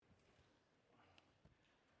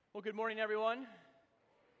Well, good morning, everyone.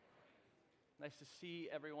 Nice to see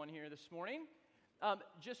everyone here this morning.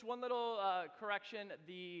 Just one little correction.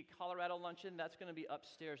 The Colorado luncheon, that's going to be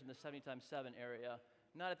upstairs in the 70x7 area,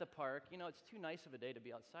 not at the park. You know, it's too nice of a day to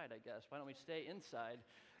be outside, I guess. Why don't we stay inside?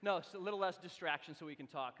 No, it's a little less distraction so we can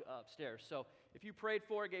talk upstairs. So if you prayed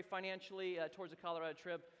for, gave financially towards the Colorado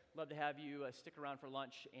trip, love to have you stick around for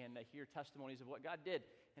lunch and hear testimonies of what God did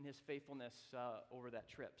and his faithfulness over that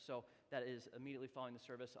trip. So that is immediately following the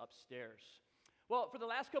service upstairs. Well, for the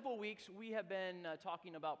last couple of weeks, we have been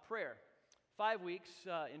talking about prayer. 5 weeks,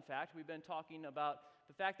 in fact, we've been talking about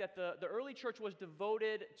the fact that the early church was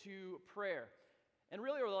devoted to prayer. And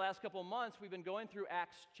really, over the last couple of months, we've been going through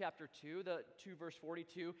Acts chapter 2, the 2 verse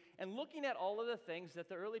 42, and looking at all of the things that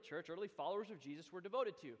the early church, early followers of Jesus were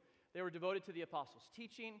devoted to. They were devoted to the apostles'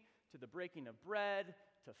 teaching, to the breaking of bread,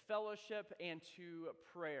 to fellowship, and to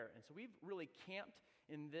prayer. And so we've really camped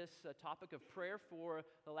in this topic of prayer for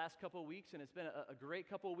the last couple of weeks, and it's been a great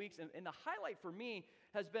couple of weeks. And the highlight for me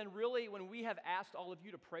has been really when we have asked all of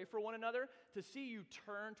you to pray for one another, to see you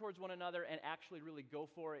turn towards one another and actually really go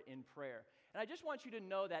for it in prayer. And I just want you to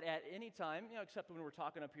know that at any time, except when we're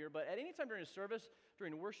talking up here, but at any time during a service,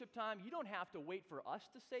 during worship time, you don't have to wait for us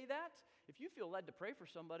to say that. If you feel led to pray for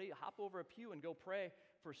somebody, hop over a pew and go pray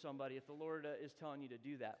for somebody if the Lord is telling you to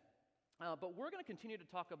do that. But we're going to continue to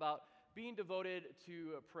talk about being devoted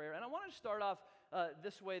to prayer. And I want to start off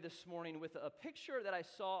this way this morning with a picture that I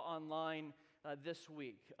saw online this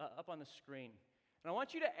week up on the screen. And I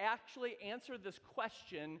want you to actually answer this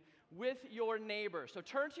question with your neighbor. So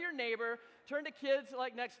turn to your neighbor, turn to kids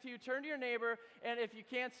like next to you, turn to your neighbor, and if you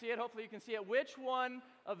can't see it, hopefully you can see it. Which one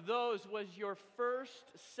of those was your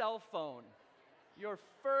first cell phone? Your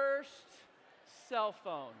first cell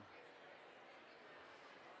phone.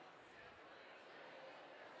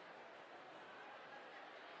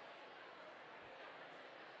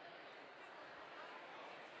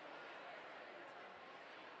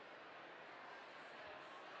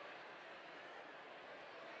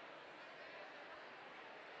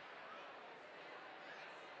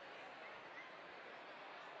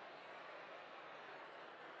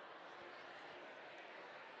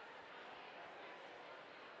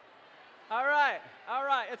 All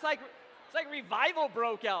right. It's like revival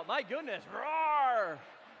broke out. My goodness, roar!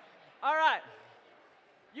 All right,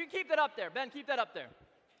 you keep that up there, Ben. Keep that up there.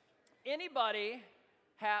 Anybody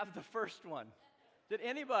have the first one? Did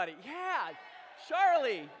anybody? Yeah,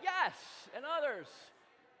 Charlie. Yes, and others.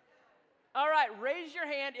 All right, raise your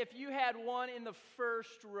hand if you had one in the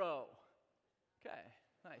first row. Okay,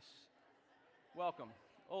 nice. Welcome,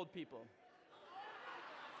 old people.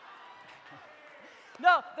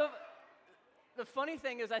 No, the funny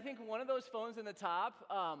thing is, I think one of those phones in the top,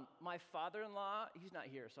 my father-in-law, he's not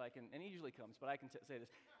here, so I can, and he usually comes, but I can say this.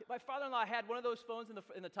 My father-in-law had one of those phones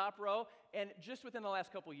in the top row, and just within the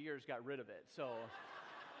last couple of years got rid of it, so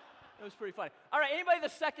it was pretty funny. All right, anybody in the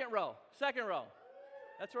second row? Second row.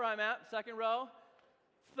 That's where I'm at, second row.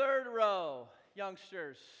 Third row,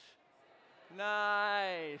 youngsters.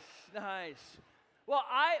 Nice. Well,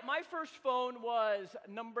 my first phone was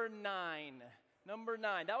number 9.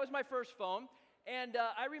 That was my first phone. And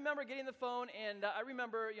I remember getting the phone, and I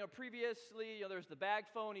remember, previously, there's the bag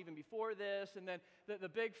phone even before this, and then the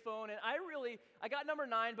big phone. And I got number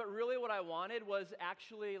 9, but really what I wanted was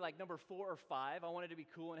actually like number 4 or 5. I wanted to be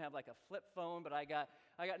cool and have like a flip phone, but I got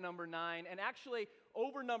number 9. And actually,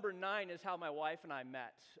 over number 9 is how my wife and I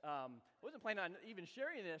met. I wasn't planning on even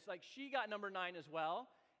sharing this. Like, she got number 9 as well,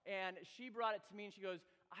 and she brought it to me, and she goes,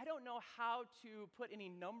 I don't know how to put any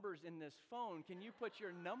numbers in this phone. Can you put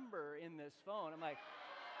your number in this phone? I'm like,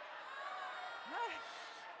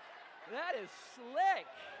 that is slick.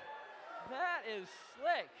 That is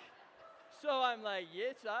slick. So I'm like,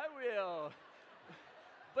 yes, I will.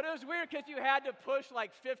 But it was weird because you had to push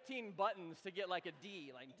like 15 buttons to get like a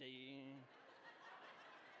D, like D,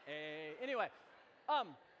 A. Anyway,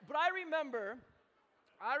 but I remember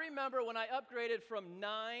when I upgraded from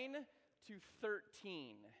 9 to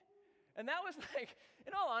 13. And that was like,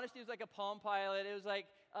 in all honesty, it was like a Palm Pilot. It was like,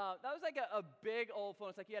 that was like a big old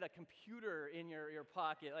phone. It's like you had a computer in your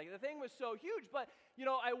pocket. Like, the thing was so huge. But,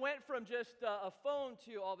 I went from just a phone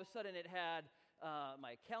to all of a sudden it had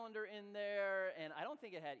my calendar in there. And I don't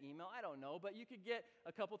think it had email. I don't know. But you could get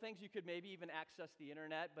a couple things. You could maybe even access the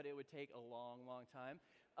internet, but it would take a long, long time.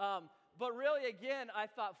 But really, again, I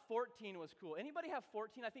thought 14 was cool. Anybody have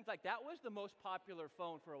 14? I think like that was the most popular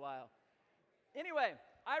phone for a while. Anyway,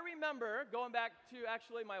 I remember, going back to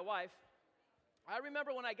actually my wife, I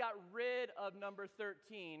remember when I got rid of number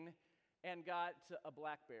 13 and got a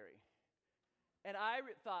BlackBerry. And I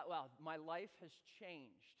thought, wow, my life has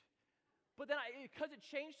changed. But then because it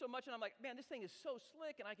changed so much, and I'm like, man, this thing is so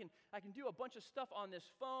slick, and I can do a bunch of stuff on this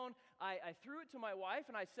phone. I threw it to my wife,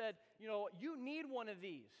 and I said, you need one of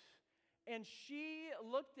these. And she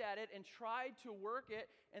looked at it and tried to work it,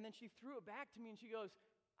 and then she threw it back to me, and she goes,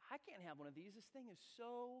 I can't have one of these. This thing is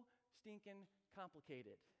so stinking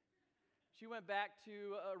complicated. She went back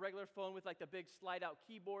to a regular phone with like the big slide-out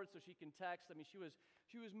keyboard so she can text. I mean, she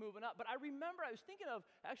was moving up. But I remember I was thinking of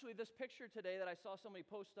actually this picture today that I saw somebody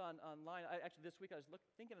post online. Actually, this week I was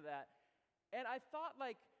thinking of that. And I thought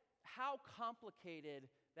like how complicated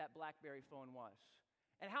that BlackBerry phone was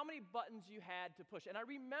and how many buttons you had to push. And I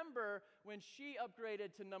remember when she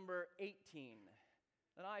upgraded to number 18,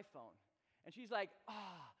 an iPhone. And she's like,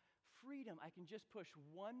 freedom. I can just push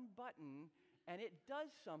one button and it does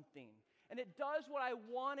something. And it does what I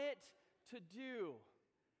want it to do.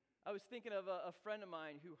 I was thinking of a friend of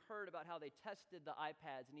mine who heard about how they tested the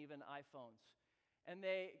iPads and even iPhones. And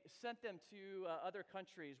they sent them to other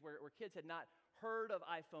countries where kids had not heard of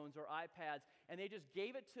iPhones or iPads, and they just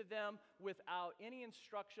gave it to them without any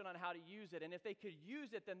instruction on how to use it. And if they could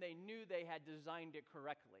use it, then they knew they had designed it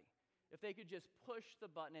correctly. If they could just push the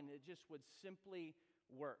button and it just would simply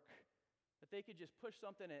work. That they could just push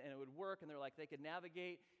something and it would work, and they're like, they could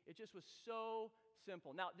navigate. It just was so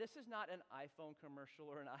simple. Now, this is not an iPhone commercial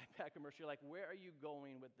or an iPad commercial. You're like, where are you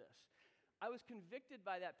going with this? I was convicted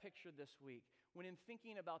by that picture this week when in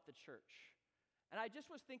thinking about the church. And I just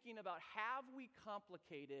was thinking about, have we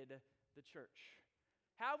complicated the church?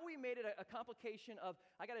 Have we made it a complication of,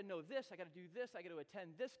 I got to know this, I got to do this, I got to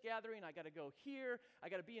attend this gathering, I got to go here, I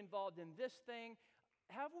got to be involved in this thing?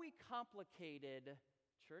 Have we complicated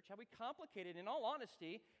church? Have we complicated, in all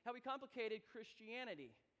honesty, have we complicated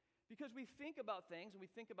Christianity? Because we think about things and we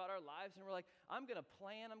think about our lives and we're like, I'm going to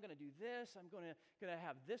plan, I'm going to do this, I'm going to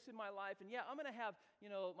have this in my life, and yeah, I'm going to have,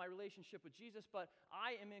 my relationship with Jesus, but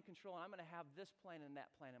I am in control and I'm going to have this plan and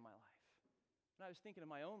that plan in my life. And I was thinking of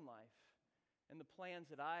my own life and the plans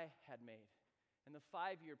that I had made and the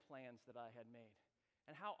 5-year plans that I had made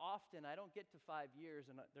and how often I don't get to 5 years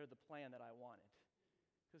and they're the plan that I wanted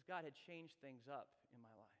because God had changed things up in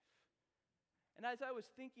my life. And as I was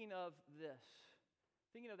thinking of this,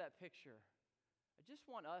 thinking of that picture, I just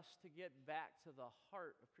want us to get back to the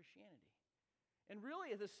heart of Christianity. And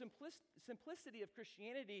really, the simplicity of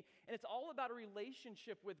Christianity, and it's all about a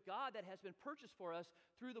relationship with God that has been purchased for us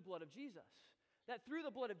through the blood of Jesus. That through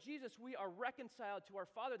the blood of Jesus, we are reconciled to our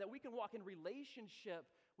Father, that we can walk in relationship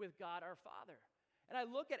with God our Father. And I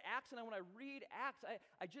look at Acts, and when I read Acts,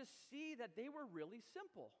 I just see that they were really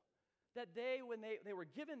simple. That when they were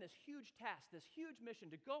given this huge task, this huge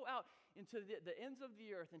mission to go out into the ends of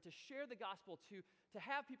the earth and to share the gospel, to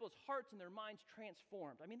have people's hearts and their minds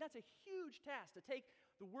transformed. I mean, that's a huge task, to take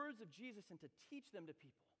the words of Jesus and to teach them to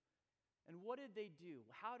people. And what did they do?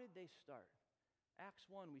 How did they start? Acts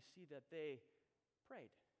 1, we see that they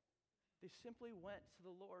prayed. They simply went to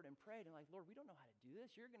the Lord and prayed and like, Lord, we don't know how to do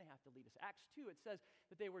this. You're going to have to lead us. Acts 2, it says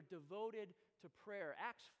that they were devoted to prayer.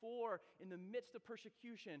 Acts 4, in the midst of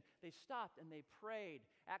persecution, they stopped and they prayed.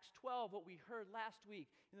 Acts 12, what we heard last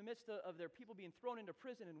week, in the midst of their people being thrown into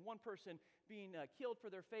prison and one person being killed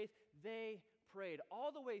for their faith, they prayed.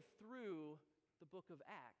 All the way through the book of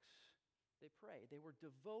Acts, they prayed. They were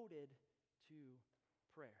devoted to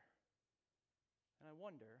prayer. And I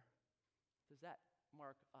wonder, does that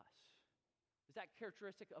mark us? Is that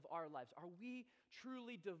characteristic of our lives? Are we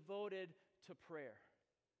truly devoted to prayer?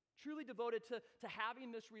 Truly devoted to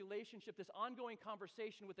having this relationship, this ongoing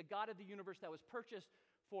conversation with the God of the universe that was purchased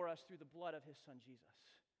for us through the blood of his son Jesus?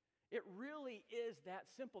 It really is that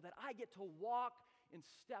simple, that I get to walk in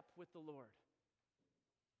step with the Lord.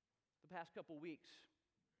 The past couple weeks,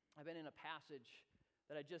 I've been in a passage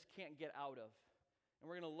that I just can't get out of. And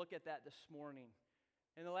we're going to look at that this morning.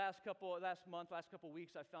 In the last couple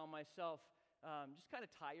weeks, I found myself just kind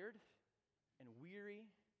of tired and weary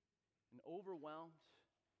and overwhelmed.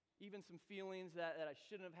 Even some feelings that I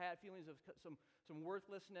shouldn't have had, feelings of some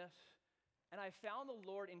worthlessness. And I found the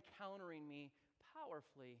Lord encountering me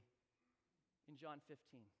powerfully in John 15.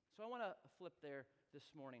 So I want to flip there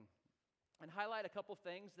this morning and highlight a couple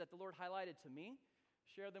things that the Lord highlighted to me,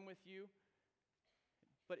 share them with you,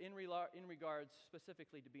 but in regards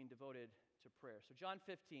specifically to being devoted to prayer. So John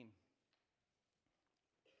 15.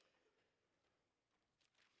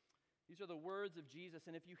 These are the words of Jesus,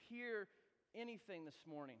 and if you hear anything this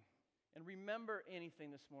morning and remember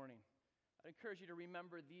anything this morning, I encourage you to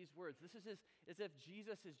remember these words. This is as if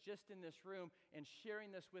Jesus is just in this room and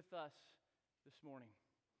sharing this with us this morning.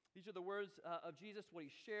 These are the words of Jesus, what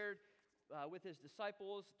he shared with his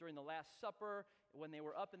disciples during the Last Supper. When they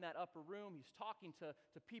were up in that upper room, he's talking to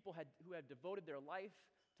people who had devoted their life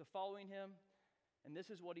to following him. And this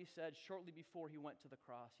is what he said shortly before he went to the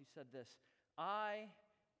cross. He said this, I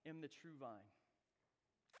am the true vine,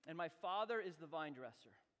 and my Father is the vine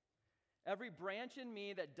dresser. Every branch in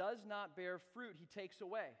me that does not bear fruit, he takes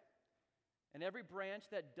away. And every branch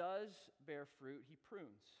that does bear fruit, he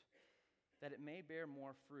prunes, that it may bear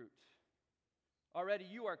more fruit. Already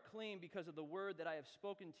you are clean because of the word that I have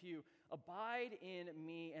spoken to you. Abide in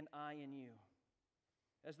me and I in you.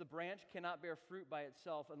 As the branch cannot bear fruit by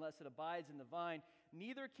itself unless it abides in the vine,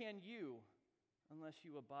 neither can you unless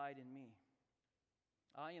you abide in me.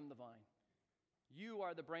 I am the vine. You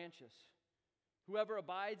are the branches. Whoever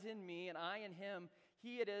abides in me and I in him,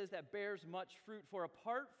 he it is that bears much fruit, for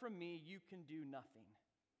apart from me you can do nothing.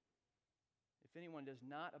 If anyone does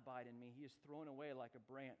not abide in me, he is thrown away like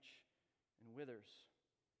a branch and withers.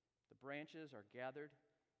 The branches are gathered,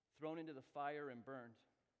 thrown into the fire, and burned.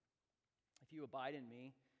 If you abide in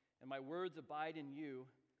me, and my words abide in you,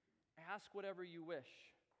 ask whatever you wish,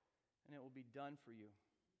 and it will be done for you.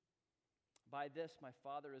 By this my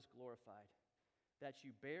Father is glorified, that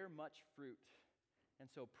you bear much fruit, and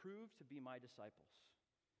so prove to be my disciples.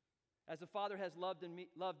 As the Father has loved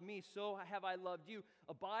me, so have I loved you.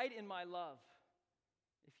 Abide in my love.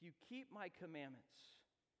 If you keep my commandments,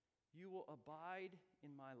 you will abide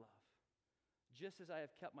in my love, just as I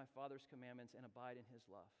have kept my Father's commandments and abide in his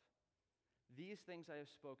love. These things I have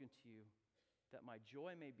spoken to you, that my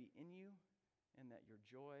joy may be in you, and that your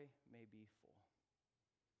joy may be full.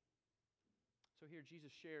 So here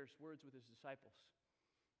Jesus shares words with his disciples.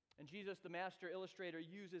 And Jesus, the master illustrator,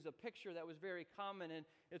 uses a picture that was very common, and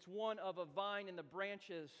it's one of a vine and the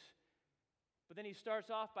branches. But then he starts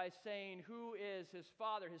off by saying, who is his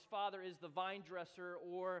father? His father is the vine dresser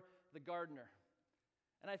or the gardener.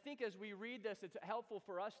 And I think as we read this, it's helpful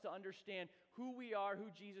for us to understand who we are,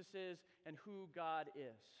 who Jesus is, and who God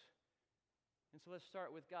is. And so let's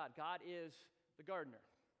start with God. God is the gardener.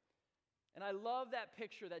 And I love that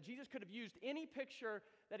picture that Jesus could have used any picture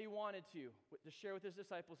that he wanted to share with his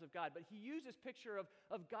disciples of God. But he used this picture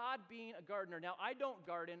of God being a gardener. Now, I don't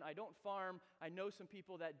garden, I don't farm. I know some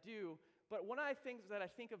people that do. But when I think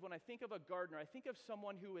of a gardener, I think of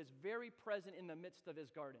someone who is very present in the midst of his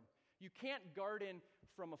garden. You can't garden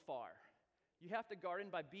from afar. You have to garden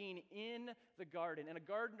by being in the garden. And a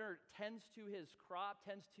gardener tends to his crop,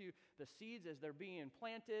 tends to the seeds as they're being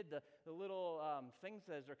planted, the little things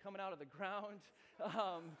as they're coming out of the ground,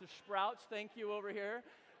 the sprouts, thank you over here.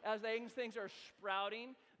 As things are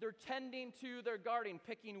sprouting, they're tending to their garden,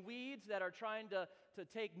 picking weeds that are trying to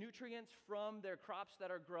take nutrients from their crops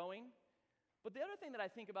that are growing. But the other thing that I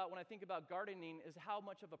think about when I think about gardening is how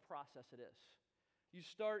much of a process it is. You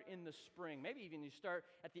start in the spring, maybe even you start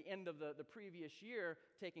at the end of the previous year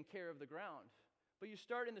taking care of the ground. But you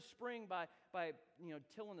start in the spring by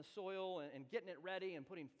tilling the soil and getting it ready and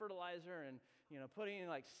putting fertilizer and putting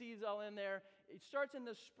like seeds all in there. It starts in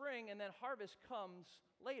the spring and then harvest comes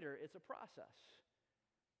later. It's a process.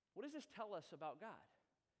 What does this tell us about God?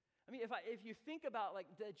 I mean, if you think about like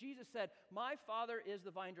Jesus said, my Father is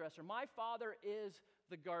the vine dresser, my Father is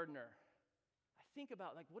the gardener. Think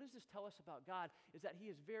about, what does this tell us about God? Is that he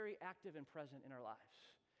is very active and present in our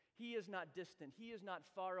lives. He is not distant. He is not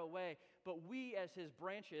far away. But we, as his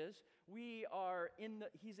branches,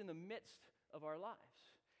 he's in the midst of our lives.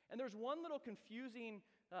 And there's one little confusing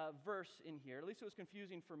verse in here, at least it was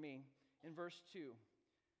confusing for me, in verse 2.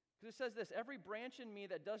 Because it says this, every branch in me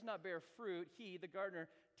that does not bear fruit, he, the gardener,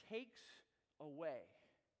 takes away.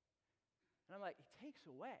 And I'm like, he takes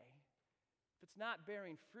away? If it's not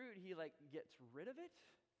bearing fruit, he gets rid of it.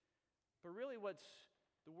 But really what's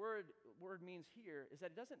the word means here is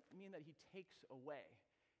that it doesn't mean that he takes away.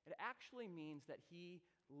 It actually means that he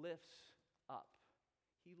lifts up.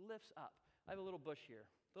 He lifts up. I have a little bush here,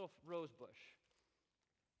 little rose bush.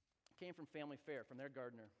 Came from Family Fare, from their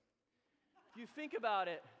gardener. If you think about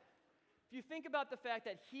it, if you think about the fact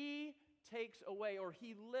that he takes away or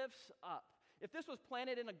he lifts up. If this was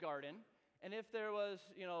planted in a garden, and if there was,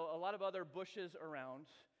 a lot of other bushes around,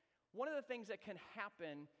 one of the things that can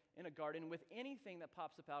happen in a garden with anything that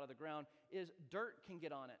pops up out of the ground is dirt can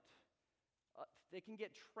get on it. It can get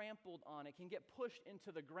trampled on. It can get pushed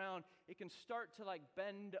into the ground. It can start to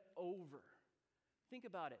bend over. Think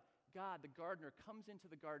about it. God, the gardener, comes into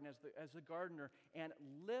the garden as the gardener and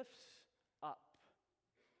lifts up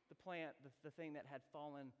the plant, the thing that had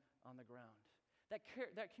fallen on the ground.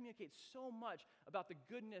 That communicates so much about the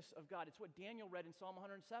goodness of God. It's what Daniel read in Psalm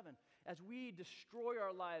 107. As we destroy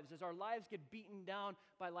our lives, as our lives get beaten down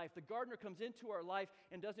by life, the gardener comes into our life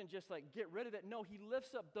and doesn't just get rid of it. No, he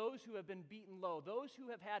lifts up those who have been beaten low, those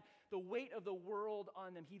who have had the weight of the world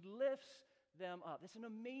on them. He lifts them up. It's an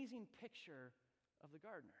amazing picture of the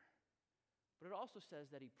gardener. But it also says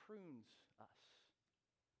that he prunes us.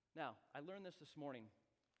 Now, I learned this morning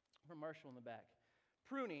from Marshall in the back.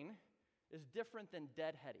 Pruning is different than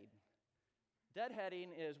deadheading. Deadheading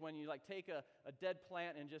is when you take a dead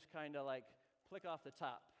plant and just kind of pluck off the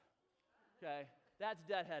top. Okay? That's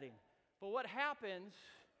deadheading. But what happens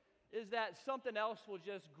is that something else will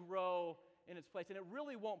just grow in its place, and it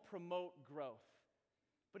really won't promote growth.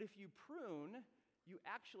 But if you prune, you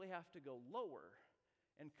actually have to go lower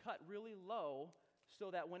and cut really low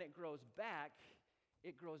so that when it grows back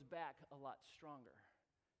a lot stronger.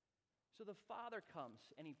 So the Father comes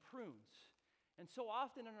and he prunes. And so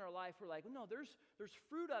often in our life, we're like, no, there's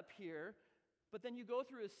fruit up here, but then you go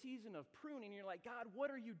through a season of pruning, and you're like, God, what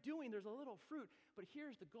are you doing? There's a little fruit. But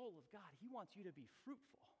here's the goal of God. He wants you to be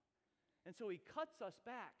fruitful. And so he cuts us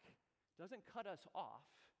back, doesn't cut us off.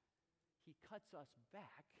 He cuts us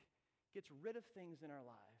back, gets rid of things in our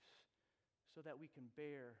lives so that we can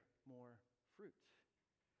bear more fruit.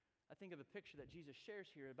 I think of the picture that Jesus shares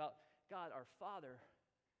here about God, our Father,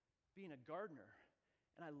 being a gardener.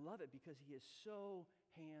 And I love it because he is so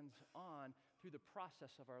hands-on through the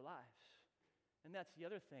process of our lives. And that's the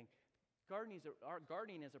other thing. Gardening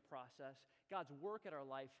is a process. God's work in our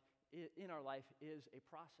life is a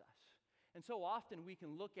process. And so often we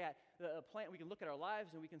can look at a plant, we can look at our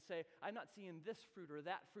lives, and we can say, I'm not seeing this fruit or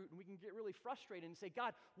that fruit, and we can get really frustrated and say,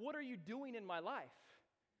 God, what are you doing in my life?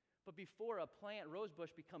 But before a plant, rose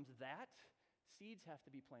bush, becomes that, seeds have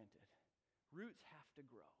to be planted. Roots have to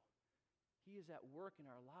grow. He is at work in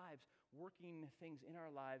our lives, working things in our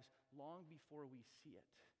lives long before we see it.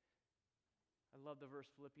 I love the verse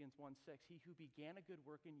Philippians 1:6. He who began a good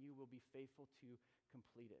work in you will be faithful to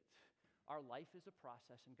complete it. Our life is a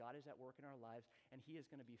process, and God is at work in our lives, and he is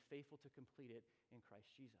going to be faithful to complete it in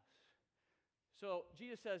Christ Jesus. So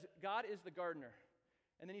Jesus says, God is the gardener.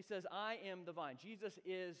 And then he says, I am the vine. Jesus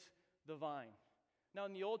is the vine. Now,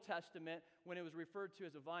 in the Old Testament, when it was referred to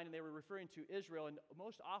as a vine, and they were referring to Israel, and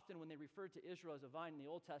most often when they referred to Israel as a vine in the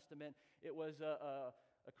Old Testament, it was a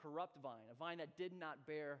corrupt vine, a vine that did not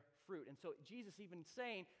bear fruit. And so Jesus even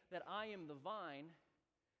saying that I am the vine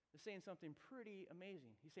is saying something pretty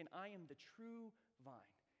amazing. He's saying, I am the true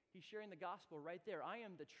vine. He's sharing the gospel right there. I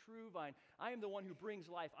am the true vine. I am the one who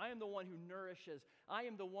brings life. I am the one who nourishes. I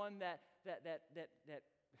am the one that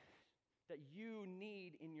you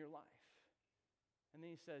need in your life. And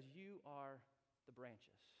then he says, you are the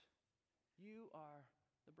branches. You are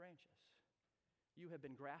the branches. You have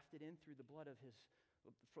been grafted in through the blood of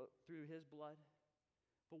through his blood.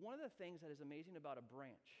 But one of the things that is amazing about a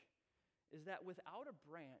branch is that without a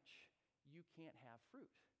branch, you can't have fruit.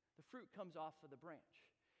 The fruit comes off of the branch.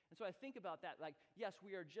 And so I think about that, yes,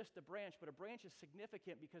 we are just a branch, but a branch is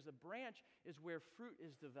significant because a branch is where fruit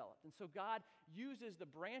is developed. And so God uses the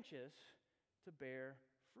branches to bear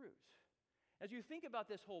fruit. As you think about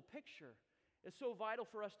this whole picture, it's so vital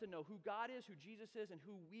for us to know who God is, who Jesus is, and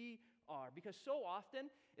who we are. Because so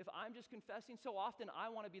often, if I'm just confessing, so often I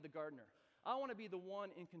want to be the gardener. I want to be the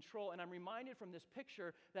one in control. And I'm reminded from this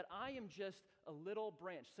picture that I am just a little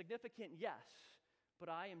branch. Significant, yes, but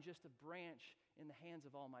I am just a branch in the hands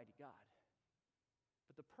of Almighty God.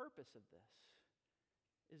 But the purpose of this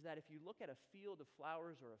is that if you look at a field of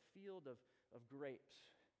flowers or a field of grapes,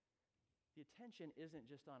 the attention isn't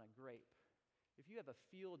just on a grape. If you have a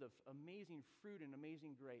field of amazing fruit and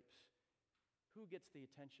amazing grapes, who gets the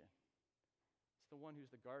attention? It's the one who's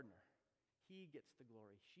the gardener. He gets the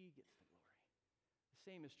glory. She gets the glory. The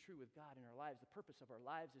same is true with God in our lives. The purpose of our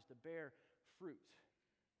lives is to bear fruit,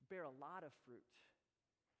 bear a lot of fruit,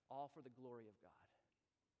 all for the glory of God.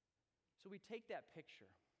 So we take that picture,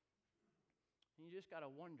 and you just got to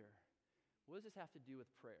wonder, what does this have to do with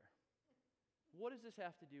prayer? What does this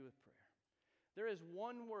have to do with prayer? There is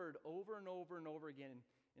one word over and over and over again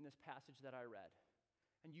in this passage that I read,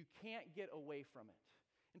 and you can't get away from it.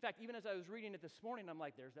 In fact, even as I was reading it this morning, I'm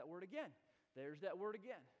like, there's that word again. There's that word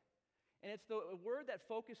again. And it's the word that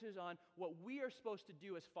focuses on what we are supposed to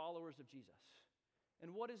do as followers of Jesus.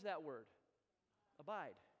 And what is that word?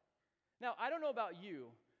 Abide. Now, I don't know about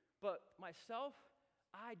you, but myself,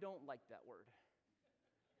 I don't like that word.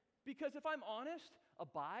 Because if I'm honest,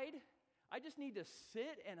 abide, I just need to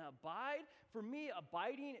sit and abide. For me,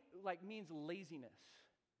 abiding means laziness.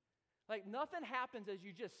 Nothing happens as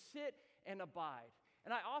you just sit and abide.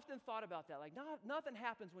 And I often thought about that. Nothing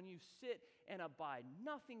happens when you sit and abide.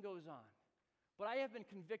 Nothing goes on. But I have been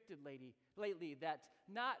convicted lately that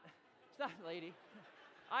it's not lady.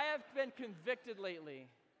 I have been convicted lately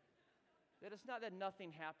that it's not that nothing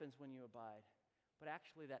happens when you abide, but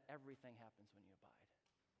actually that everything happens when you abide.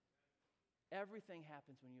 Everything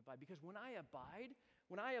happens when you abide. Because when I abide,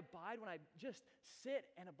 When I abide, when I just sit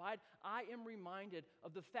and abide, I am reminded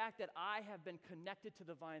of the fact that I have been connected to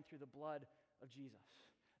the vine through the blood of Jesus.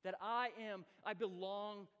 That I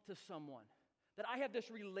belong to someone. That I have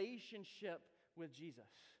this relationship with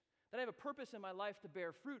Jesus. That I have a purpose in my life to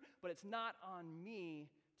bear fruit, but it's not on me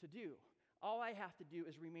to do. All I have to do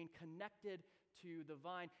is remain connected to the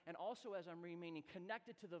vine. And also, as I'm remaining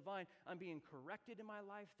connected to the vine, I'm being corrected in my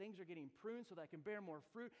life. Things are getting pruned so that I can bear more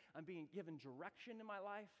fruit. I'm being given direction in my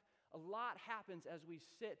life. A lot happens as we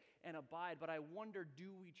sit and abide, but I wonder,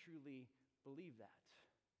 do we truly believe that?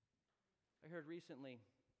 I heard recently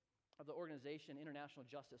of the organization International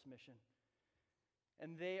Justice Mission,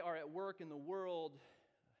 and they are at work in the world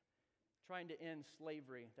trying to end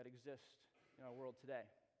slavery that exists in our world today.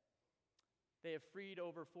 They have freed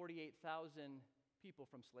over 48,000 people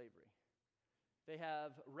from slavery. They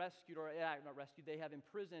have they have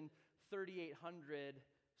imprisoned 3,800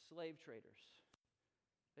 slave traders.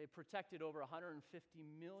 They've protected over 150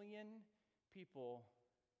 million people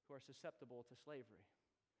who are susceptible to slavery.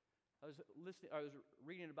 I was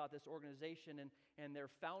reading about this organization and their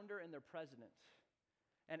founder and their president.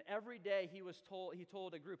 And every day he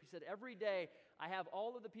told a group, he said, every day I have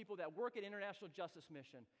all of the people that work at International Justice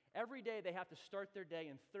Mission, every day they have to start their day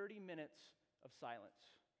in 30 minutes of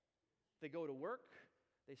silence. They go to work,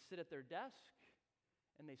 they sit at their desk,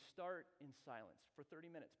 and they start in silence for 30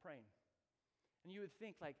 minutes praying. And you would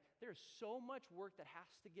think, like, there's so much work that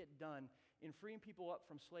has to get done in freeing people up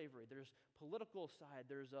from slavery. There's political side,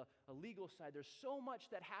 there's a legal side, there's so much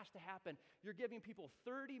that has to happen. You're giving people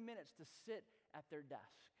 30 minutes to sit at their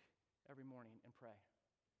desk every morning and pray.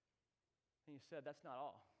 And you said, that's not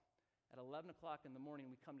all. At 11 o'clock in the morning,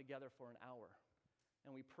 we come together for an hour,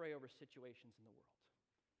 and we pray over situations in the world.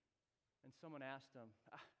 And someone asked him,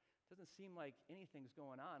 doesn't seem like anything's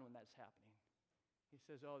going on when that's happening. He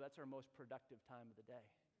says, that's our most productive time of the day,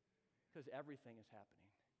 because everything is happening.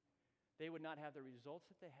 They would not have the results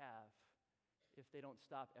that they have if they don't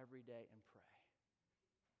stop every day and pray.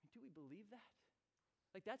 Do we believe that?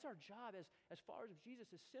 Like, that's our job as followers of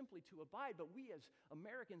Jesus, is simply to abide. But we as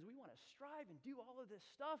Americans, we want to strive and do all of this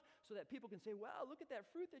stuff so that people can say, wow, look at that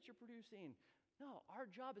fruit that you're producing. No, our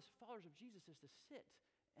job as followers of Jesus is to sit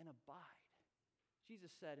and abide.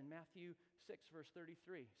 Jesus said in Matthew 6, verse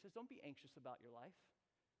 33, he says, don't be anxious about your life.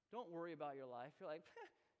 Don't worry about your life. You're like,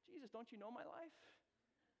 Jesus, don't you know my life?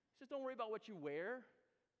 He says, don't worry about what you wear.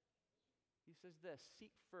 He says this,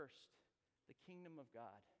 seek first the kingdom of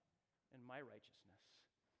God and my righteousness,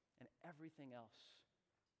 and everything else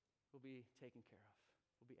will be taken care of,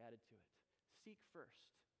 will be added to it. Seek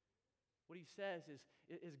first. What he says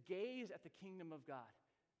is gaze at the kingdom of God.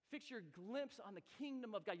 Fix your glimpse on the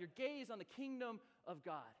kingdom of God, your gaze on the kingdom of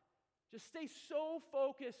God. Just stay so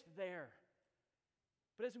focused there.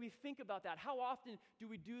 But as we think about that, how often do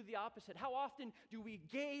we do the opposite? How often do we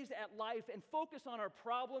gaze at life and focus on our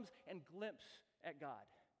problems and glimpse at God?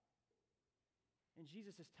 And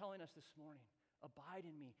Jesus is telling us this morning, abide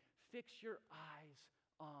in me. Fix your eyes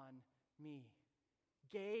on me.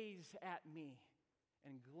 Gaze at me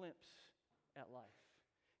and glimpse at life.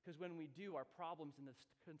 Because when we do, our problems and the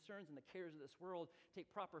concerns and the cares of this world take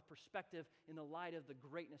proper perspective in the light of the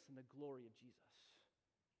greatness and the glory of Jesus.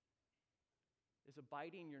 Is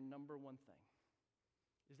abiding your number one thing?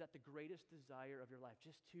 Is that the greatest desire of your life?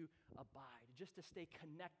 Just to abide, just to stay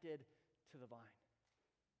connected to the vine.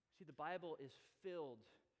 See, the Bible is filled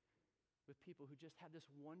with people who just have this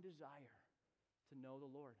one desire to know the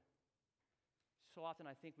Lord. So often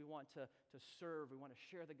I think we want to serve, we want to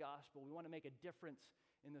share the gospel, we want to make a difference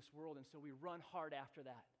in this world, and so we run hard after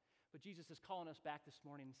that. But Jesus is calling us back this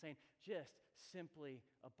morning and saying, just simply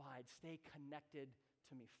abide, stay connected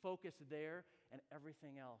to me. Focus there, and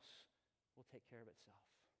everything else will take care of itself.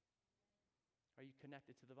 Are you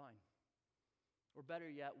connected to the vine? Or better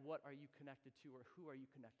yet, what are you connected to, or who are you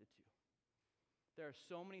connected to? There are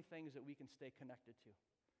so many things that we can stay connected to.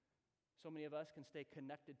 So many of us can stay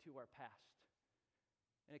connected to our past.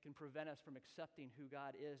 And it can prevent us from accepting who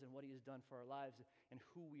God is and what He has done for our lives and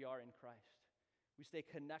who we are in Christ. We stay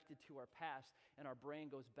connected to our past, and our brain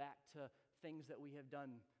goes back to things that we have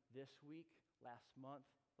done this week, last month,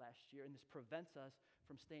 last year, and this prevents us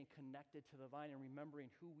from staying connected to the vine and remembering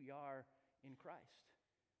who we are in Christ.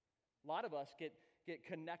 A lot of us get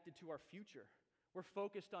connected to our future. We're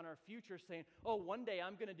focused on our future, saying, one day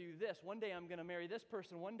I'm going to do this. One day I'm going to marry this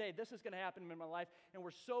person. One day this is going to happen in my life. And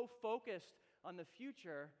we're so focused on the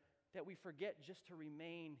future that we forget just to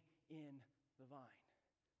remain in the vine,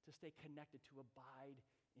 to stay connected, to abide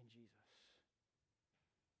in Jesus.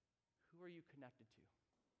 Who are you connected to?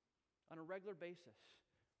 On a regular basis.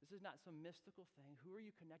 This is not some mystical thing. Who are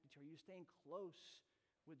you connected to? Are you staying close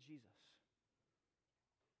with Jesus.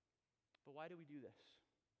 But why do we do this?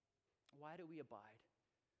 Why do we abide?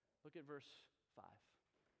 Look at verse 5.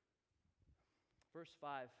 Verse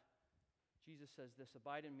 5, Jesus says this,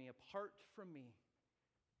 abide in me. Apart from me,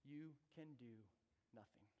 you can do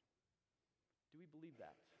nothing. Do we believe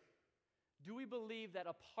that? Do we believe that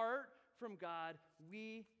apart from God,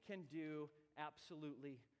 we can do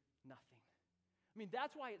absolutely nothing? I mean,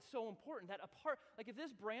 that's why it's so important that apart, like if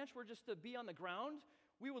this branch were just to be on the ground,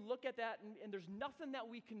 we would look at that and there's nothing that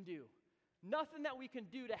we can do. Nothing that we can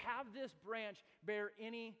do to have this branch bear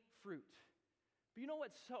any fruit. But you know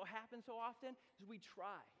what happens so often is we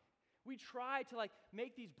try. We try to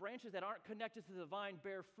make these branches that aren't connected to the vine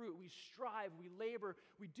bear fruit. We strive, we labor,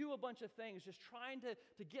 we do a bunch of things just trying to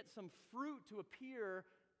get some fruit to appear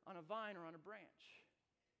on a vine or on a branch.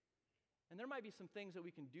 And there might be some things that we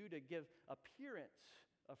can do to give appearance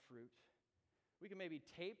of fruit. We can maybe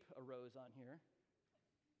tape a rose on here.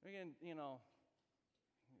 We can,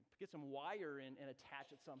 get some wire in and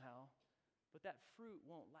attach it somehow. But that fruit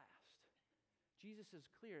won't last. Jesus is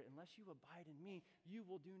clear, unless you abide in me, you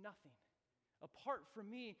will do nothing. Apart from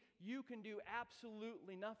me, you can do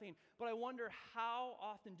absolutely nothing. But I wonder, how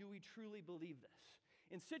often do we truly believe this?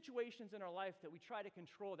 In situations in our life that we try to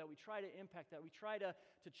control, that we try to impact, that we try to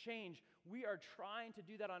change, we are trying to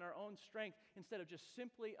do that on our own strength instead of just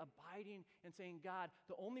simply abiding and saying, God,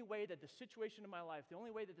 the only way that the situation in my life, the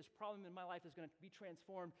only way that this problem in my life is going to be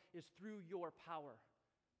transformed is through your power.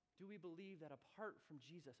 Do we believe that apart from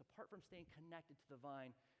Jesus, apart from staying connected to the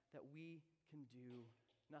vine, that we can do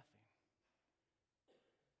nothing?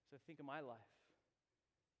 So think of my life.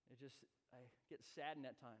 I get saddened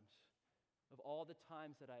at times of all the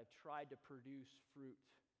times that I have tried to produce fruit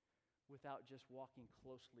without just walking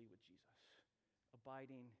closely with Jesus,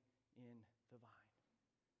 abiding in the vine.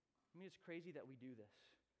 I mean, it's crazy that we do this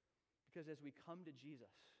because as we come to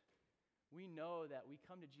Jesus, we know that we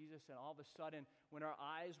come to Jesus and all of a sudden, when our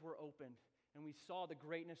eyes were opened and we saw the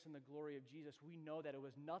greatness and the glory of Jesus, we know that it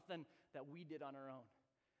was nothing that we did on our own.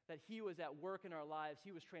 That He was at work in our lives.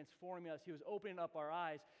 He was transforming us. He was opening up our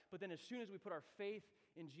eyes. But then as soon as we put our faith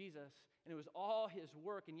in Jesus, and it was all His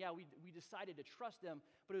work, and we decided to trust Him,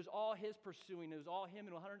 but it was all His pursuing. It was all Him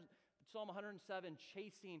in Psalm 107,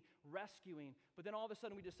 chasing, rescuing. But then all of a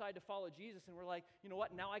sudden we decide to follow Jesus, and we're like, you know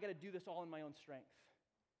what? Now I got to do this all in my own strength.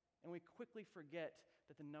 And we quickly forget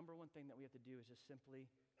that the number one thing that we have to do is just simply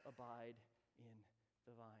abide in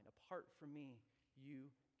the vine. Apart from me,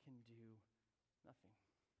 you can do nothing.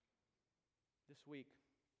 This week,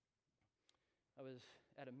 I was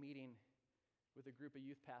at a meeting with a group of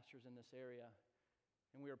youth pastors in this area,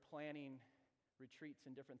 and we were planning retreats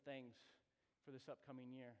and different things for this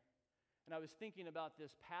upcoming year. And I was thinking about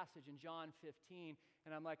this passage in John 15,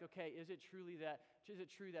 and I'm like, okay, is it true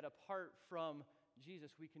that apart from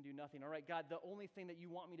Jesus, we can do nothing? All right, God, the only thing that you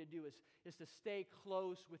want me to do is to stay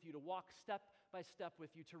close with you, to walk step by step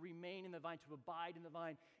with you, to remain in the vine, to abide in the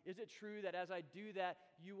vine. Is it true that as I do that,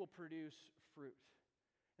 you will produce fruit?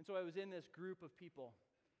 And so I was in this group of people,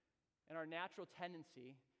 and our natural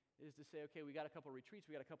tendency is to say, okay, we got a couple retreats,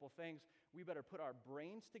 we got a couple things, we better put our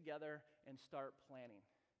brains together and start planning.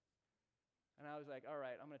 And I was like, all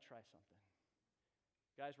right, I'm going to try something.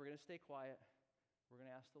 Guys, we're going to stay quiet. We're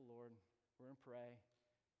going to ask the Lord. We're going to pray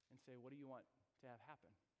and say, what do you want to have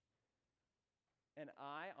happen? And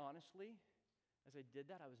I honestly, as I did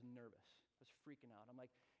that, I was nervous. I was freaking out. I'm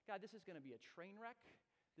like, God, this is going to be a train wreck.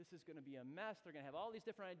 This is going to be a mess. They're going to have all these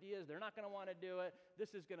different ideas. They're not going to want to do it.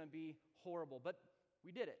 This is going to be horrible. But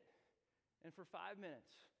we did it. And for 5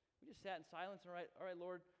 minutes, we just sat in silence and all right,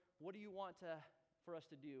 Lord, what do you want for us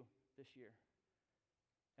to do this year?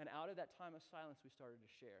 And out of that time of silence, we started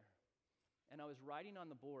to share. And I was writing on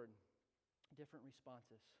the board different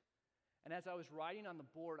responses. And as I was writing on the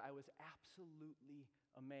board, I was absolutely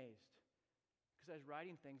amazed. Because I was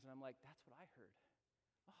writing things and I'm like, that's what I heard.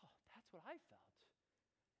 Oh, that's what I felt.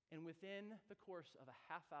 And within the course of a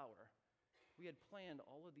half hour, we had planned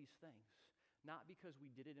all of these things. Not because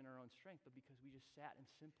we did it in our own strength, but because we just sat and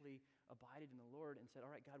simply abided in the Lord and said,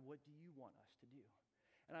 all right, God, what do you want us to do?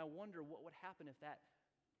 And I wonder what would happen if that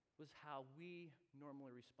was how we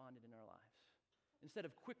normally responded in our lives. Instead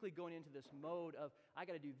of quickly going into this mode of, I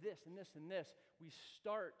got to do this and this and this, we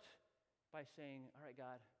start by saying, all right,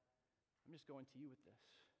 God, I'm just going to you with this.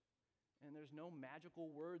 And there's no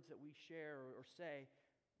magical words that we share or say.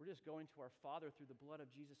 We're just going to our Father through the blood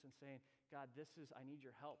of Jesus and saying, God, I need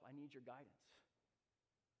your help. I need your guidance.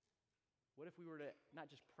 What if we were to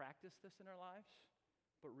not just practice this in our lives,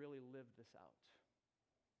 but really live this out?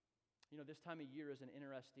 You know, this time of year is an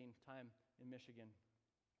interesting time in Michigan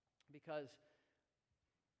because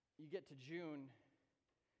you get to June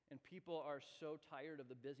And people are so tired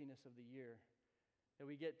of the busyness of the year that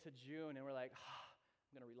we get to June and we're like,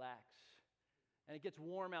 I'm going to relax. And it gets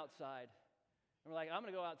warm outside. And we're like, I'm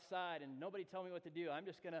going to go outside and nobody tell me what to do. I'm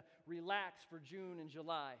just going to relax for June and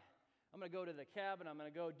July. I'm going to go to the cabin. I'm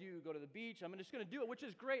going to go to the beach. I'm just going to do it, which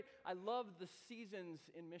is great. I love the seasons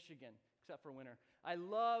in Michigan, except for winter. I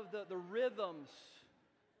love the rhythms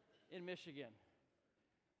in Michigan.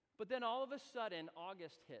 But then all of a sudden,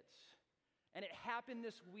 August hits. And it happened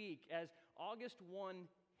this week as August 1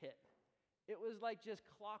 hit. It was like just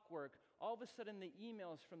clockwork. All of a sudden, the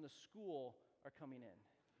emails from the school are coming in.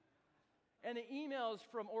 And the emails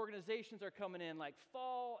from organizations are coming in like,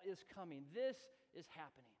 fall is coming. This is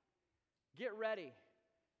happening. Get ready.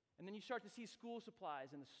 And then you start to see school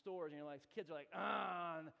supplies in the stores, and you're like, kids are like,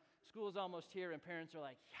 school's almost here, and parents are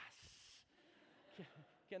like, yes.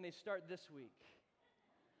 Can they start this week?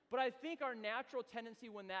 But I think our natural tendency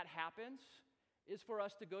when that happens is for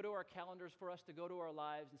us to go to our calendars, for us to go to our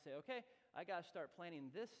lives and say, okay, I got to start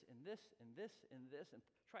planning this and this and this and this and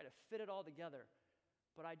try to fit it all together.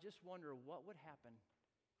 But I just wonder what would happen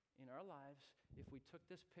in our lives if we took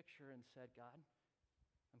this picture and said, God,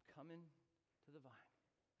 I'm coming to the vine.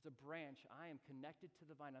 As a branch, I am connected to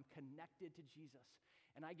the vine. I'm connected to Jesus.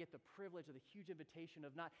 And I get the privilege of the huge invitation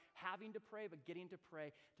of not having to pray, but getting to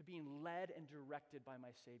pray, to being led and directed by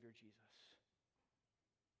my Savior, Jesus.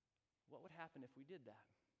 What would happen if we did that?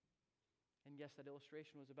 And yes, that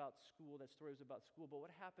illustration was about school, that story was about school, but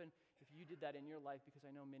what would happen if you did that in your life? Because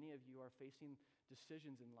I know many of you are facing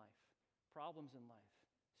decisions in life, problems in life,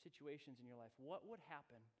 situations in your life. What would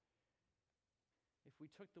happen if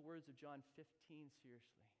we took the words of John 15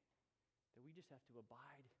 seriously? That we just have to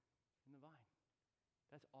abide in the vine.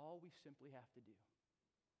 That's all we simply have to do.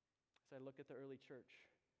 As I look at the early church,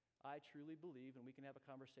 I truly believe, and we can have a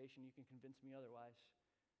conversation, you can convince me otherwise,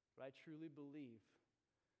 but I truly believe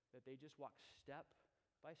that they just walked step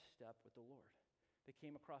by step with the Lord. They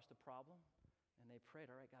came across the problem, and they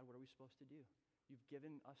prayed, all right, God, what are we supposed to do? You've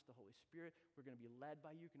given us the Holy Spirit. We're going to be led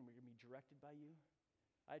by you, and we're going to be directed by you.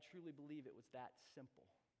 I truly believe it was that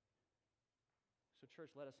simple. So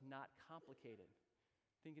church, let us not complicate it,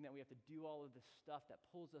 thinking that we have to do all of this stuff that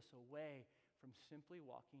pulls us away from simply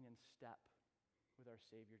walking in step with our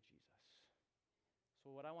Savior Jesus.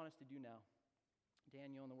 So what I want us to do now,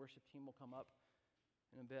 Daniel and the worship team will come up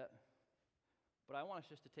in a bit, but I want us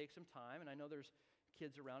just to take some time, and I know there's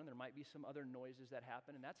kids around, and there might be some other noises that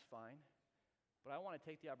happen, and that's fine, but I want to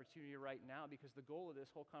take the opportunity right now, because the goal of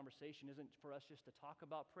this whole conversation isn't for us just to talk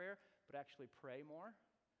about prayer, but actually pray more.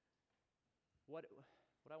 What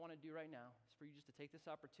I want to do right now is for you just to take this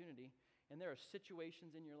opportunity, and there are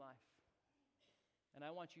situations in your life, and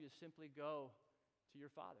I want you to simply go to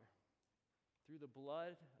your Father through the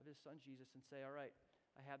blood of His Son Jesus and say, all right,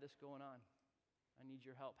 I have this going on. I need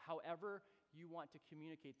your help. However you want to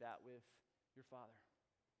communicate that with your Father.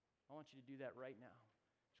 I want you to do that right now.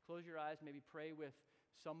 Just close your eyes, maybe pray with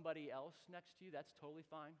somebody else next to you. That's totally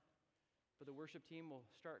fine. But the worship team will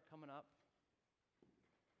start coming up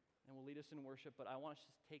and will lead us in worship. But I want us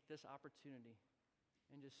to take this opportunity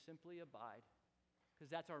and just simply abide,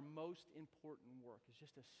 because that's our most important work, is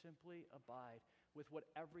just to simply abide with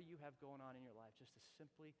whatever you have going on in your life, just to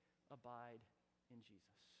simply abide in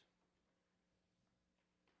Jesus.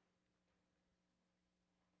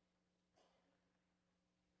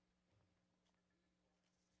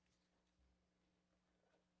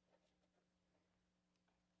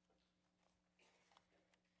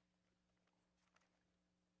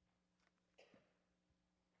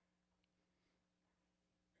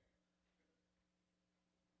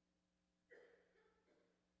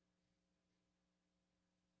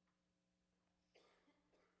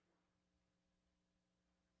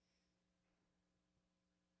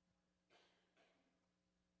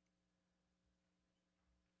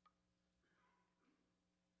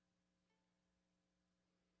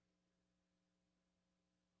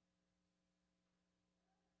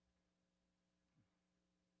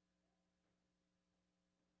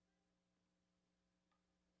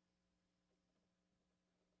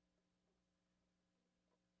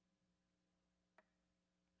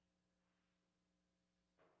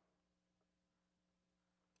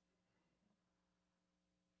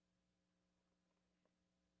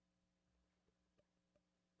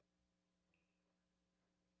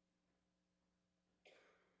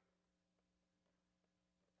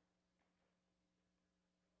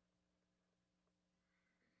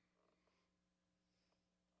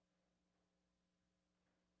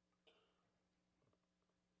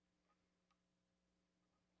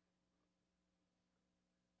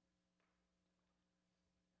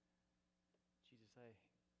 Jesus, I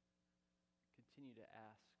continue to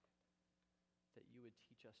ask you would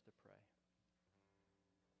teach us to pray.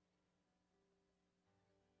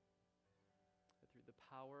 That through the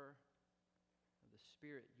power of the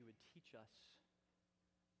Spirit, you would teach us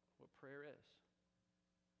what prayer is.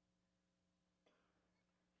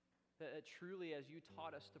 That truly, as you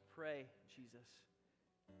taught us to pray, Jesus,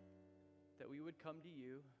 that we would come to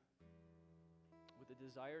you with a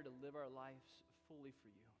desire to live our lives fully for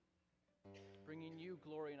you, bringing you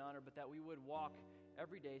glory and honor, but that we would walk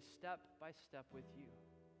every day step by step with you.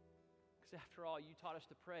 Because after all, you taught us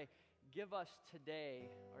to pray, give us today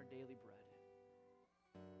our daily bread.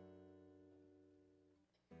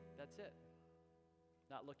 That's it.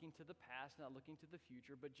 Not looking to the past, not looking to the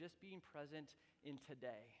future, but just being present in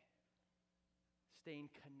today.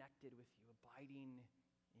 Staying connected with you, abiding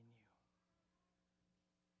in you.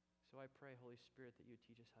 So I pray, Holy Spirit, that you would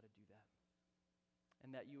teach us how to do that.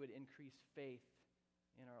 And that you would increase faith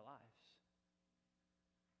in our lives.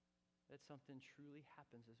 That something truly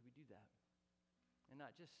happens as we do that. And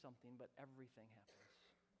not just something, but everything happens.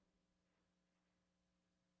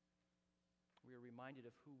 We are reminded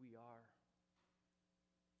of who we are.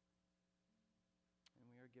 And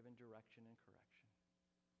we are given direction and correction.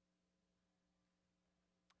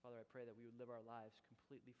 Father, I pray that we would live our lives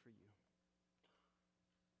completely for you.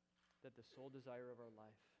 That the sole desire of our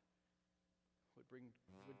life would bring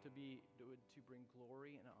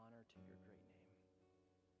glory and honor to your great name.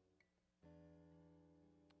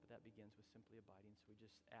 But that begins with simply abiding, so we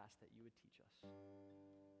just ask that you would teach us.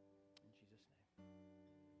 In Jesus' name,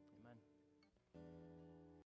 amen.